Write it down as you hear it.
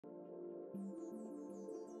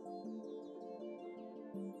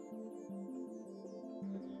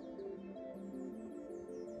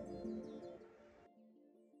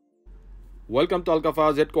Welcome to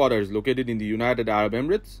Kafaah's headquarters located in the United Arab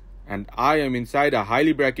Emirates, and I am inside a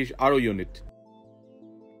highly brackish RO unit.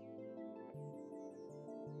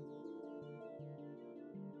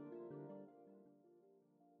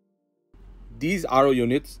 These RO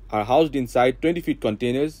units are housed inside 20 feet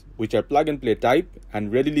containers which are plug and play type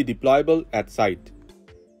and readily deployable at site.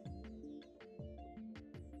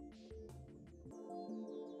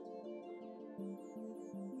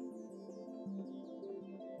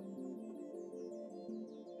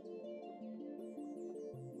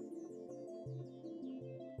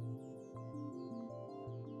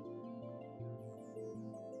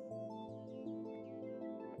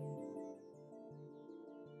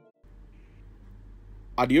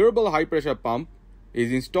 A durable high-pressure pump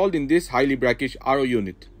is installed in this highly brackish RO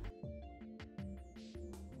unit.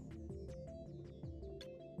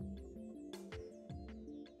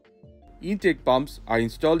 Intake pumps are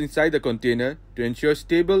installed inside the container to ensure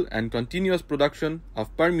stable and continuous production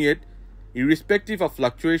of permeate irrespective of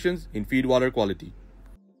fluctuations in feed water quality.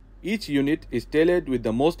 Each unit is tailored with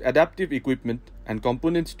the most adaptive equipment and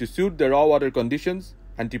components to suit the raw water conditions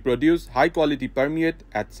and to produce high-quality permeate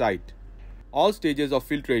at site. All stages of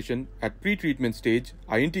filtration at pre-treatment stage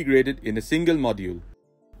are integrated in a single module.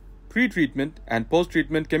 Pre-treatment and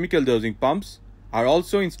post-treatment chemical dosing pumps are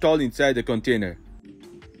also installed inside the container.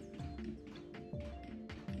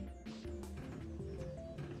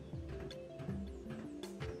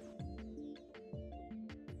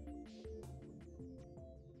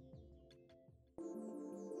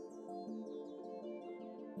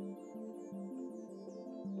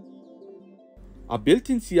 A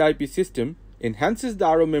built-in CIP system enhances the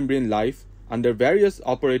RO membrane life under various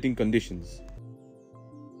operating conditions.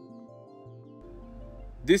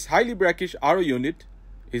 This highly brackish RO unit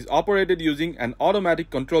is operated using an automatic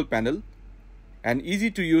control panel. An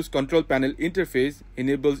easy-to-use control panel interface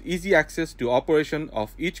enables easy access to operation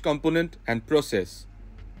of each component and process.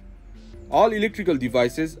 All electrical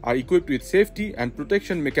devices are equipped with safety and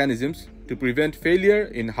protection mechanisms to prevent failure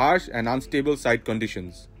in harsh and unstable site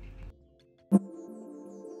conditions.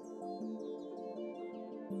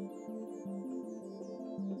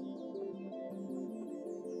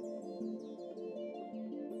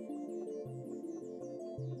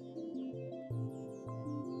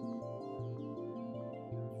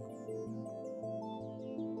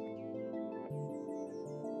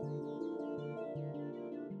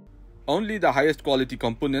 Only the highest quality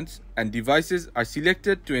components and devices are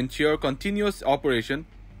selected to ensure continuous operation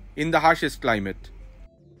in the harshest climate.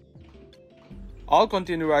 All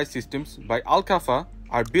containerized systems by Kafaah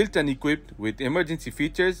are built and equipped with emergency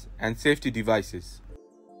features and safety devices.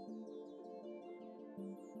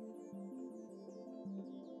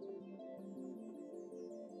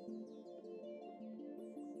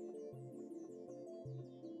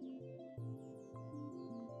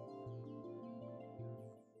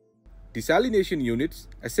 Desalination units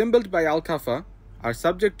assembled by Kafaah are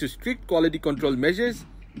subject to strict quality control measures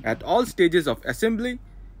at all stages of assembly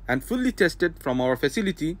and fully tested from our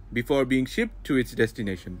facility before being shipped to its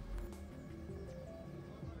destination.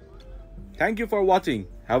 Thank you for watching.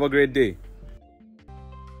 Have a great day.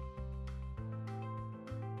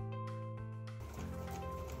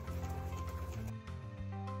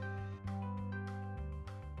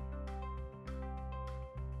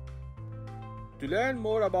 To learn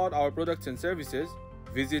more about our products and services,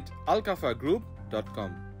 visit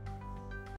alkafaahgroup.com.